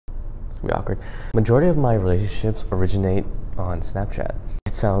gonna be awkward. Majority of my relationships originate on Snapchat.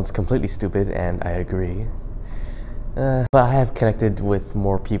 It sounds completely stupid, and I agree. But I have connected with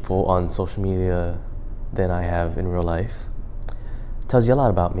more people on social media than I have in real life. Tells you a lot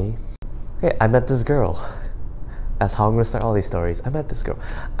about me. Okay, I met this girl. That's how I'm gonna start all these stories. I met this girl.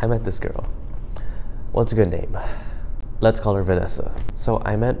 What's a good name? Let's call her Vanessa. So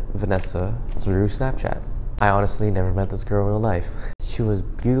I met Vanessa through Snapchat. I honestly never met this girl in real life. She was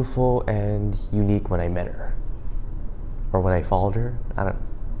beautiful and unique when I met her. Or when I followed her. I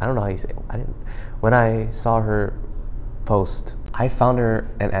don't know how you say it. When I saw her post, I found her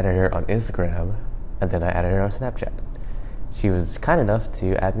and added her on Instagram, and then I added her on Snapchat. She was kind enough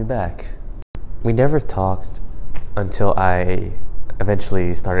to add me back. We never talked until I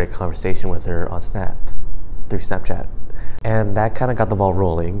eventually started a conversation with her on through Snapchat. And that kind of got the ball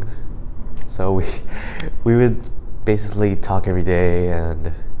rolling. So we would basically talk every day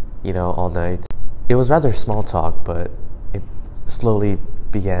and, all night. It was rather small talk, but it slowly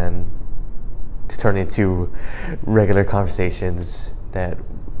began to turn into regular conversations that,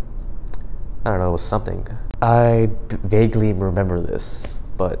 I don't know, was something. I vaguely remember this,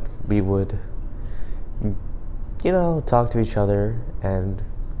 but we would, talk to each other and,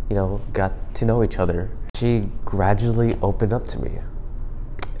 got to know each other. She gradually opened up to me.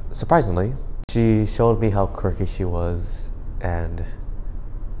 Surprisingly, she showed me how quirky she was, and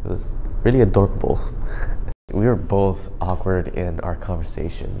it was really adorable. We were both awkward in our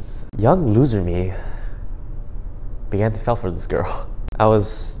conversations. Young loser me began to fall for this girl. I was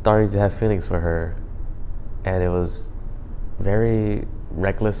starting to have feelings for her, and it was very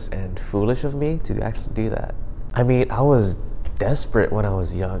reckless and foolish of me to actually do that. I mean, I was desperate when I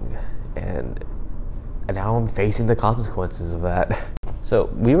was young, and now I'm facing the consequences of that. So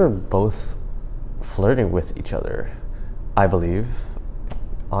we were both flirting with each other, I believe.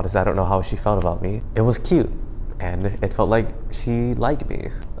 Honestly, I don't know how she felt about me. It was cute, and it felt like she liked me.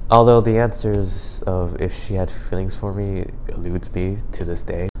 Although the answers of if she had feelings for me eludes me to this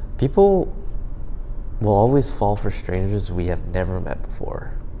day. People will always fall for strangers we have never met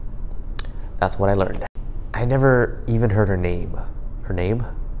before. That's what I learned. I never even heard her name. Her name?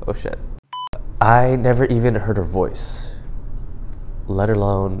 Oh shit. I never even heard her voice, let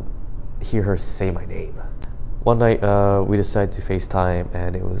alone hear her say my name. One night, we decided to FaceTime,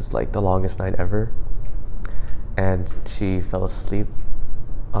 and it was like the longest night ever. And she fell asleep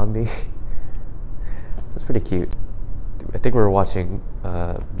on me. It was pretty cute. I think we were watching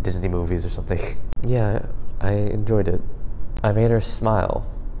Disney movies or something. Yeah, I enjoyed it. I made her smile.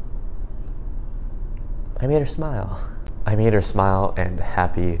 I made her smile and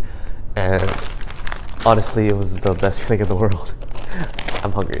happy, and honestly, it was the best feeling in the world.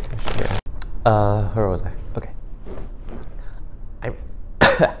 I'm hungry. Yeah. Where was I? Okay.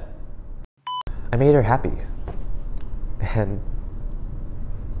 I made her happy, and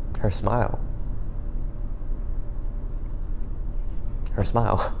her smile. It's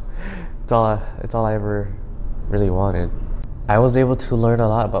all I ever really wanted. I was able to learn a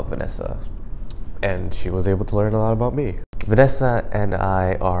lot about Vanessa, and she was able to learn a lot about me. Vanessa and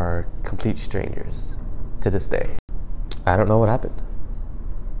I are complete strangers to this day. I don't know what happened.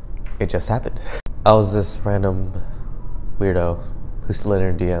 It just happened. I was this random weirdo who slid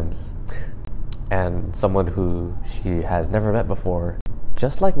in her DMs, and someone who she has never met before.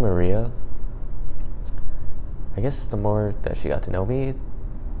 Just like Maria, I guess the more that she got to know me,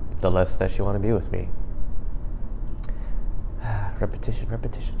 the less that she wanted to be with me. Repetition.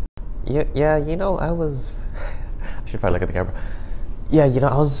 Yeah, I was... I should probably look at the camera. Yeah,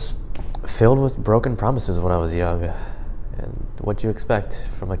 I was filled with broken promises when I was young. And what do you expect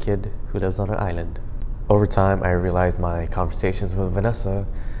from a kid who lives on an island? Over time, I realized my conversations with Vanessa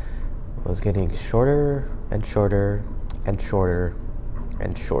was getting shorter and shorter and shorter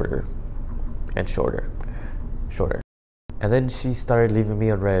and shorter and shorter. And then she started leaving me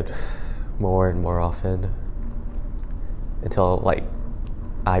unread more and more often until,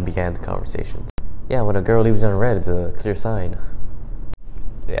 I began the conversation. Yeah, when a girl leaves unread, it's a clear sign.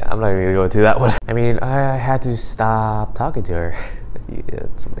 Yeah, I'm not even gonna go into that one. I mean, I had to stop talking to her.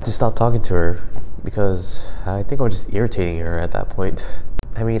 Because I think I was just irritating her at that point.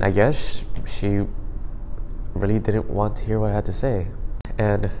 I mean, I guess she really didn't want to hear what I had to say.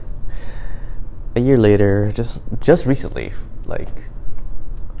 And a year later, just recently,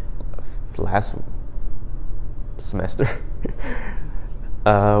 last semester,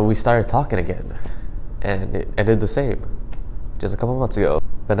 we started talking again, and it ended the same, just a couple months ago.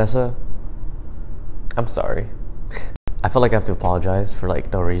 Vanessa, I'm sorry. I feel like I have to apologize for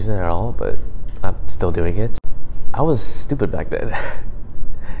no reason at all, but I'm still doing it. I was stupid back then.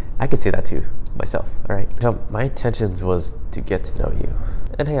 I could say that to myself, all right? So my intentions was to get to know you.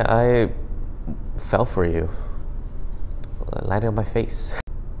 And hey, I fell for you, landed on my face.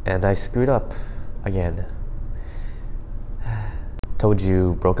 And I screwed up again. Told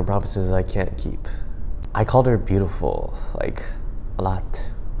you broken promises I can't keep. I called her beautiful, like a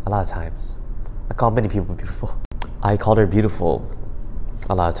lot of times. I call many people beautiful. I called her beautiful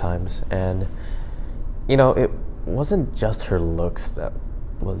a lot of times, and you know, it wasn't just her looks that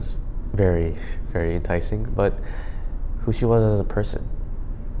was very, very enticing, but who she was as a person.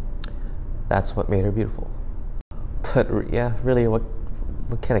 That's what made her beautiful. But yeah, really, what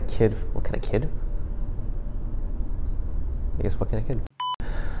kind of kid? I guess what kind of kid?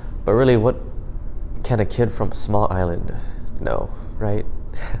 But really, what can a kid from a small island know, right?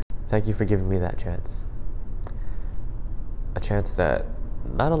 Thank you for giving me that chance. A chance that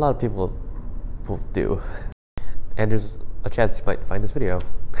not a lot of people will do. And there's a chance you might find this video.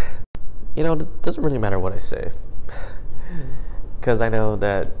 You know, it doesn't really matter what I say. Because I know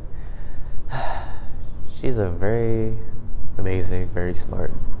that she's a very amazing, very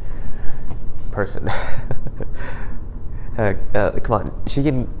smart person. Come on, she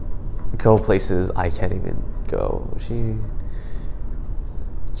can go places I can't even go. She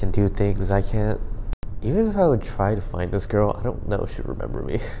can do things I can't. Even if I would try to find this girl, I don't know if she'd remember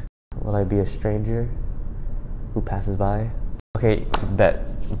me. Will I be a stranger who passes by? Okay, bet.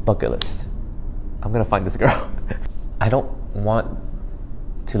 Bucket list. I'm gonna find this girl. I don't want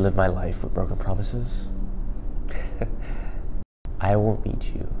to live my life with broken promises. I won't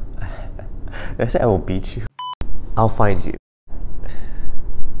beat you. I said I won't beat you. I'll find you.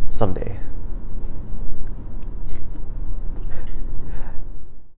 Someday.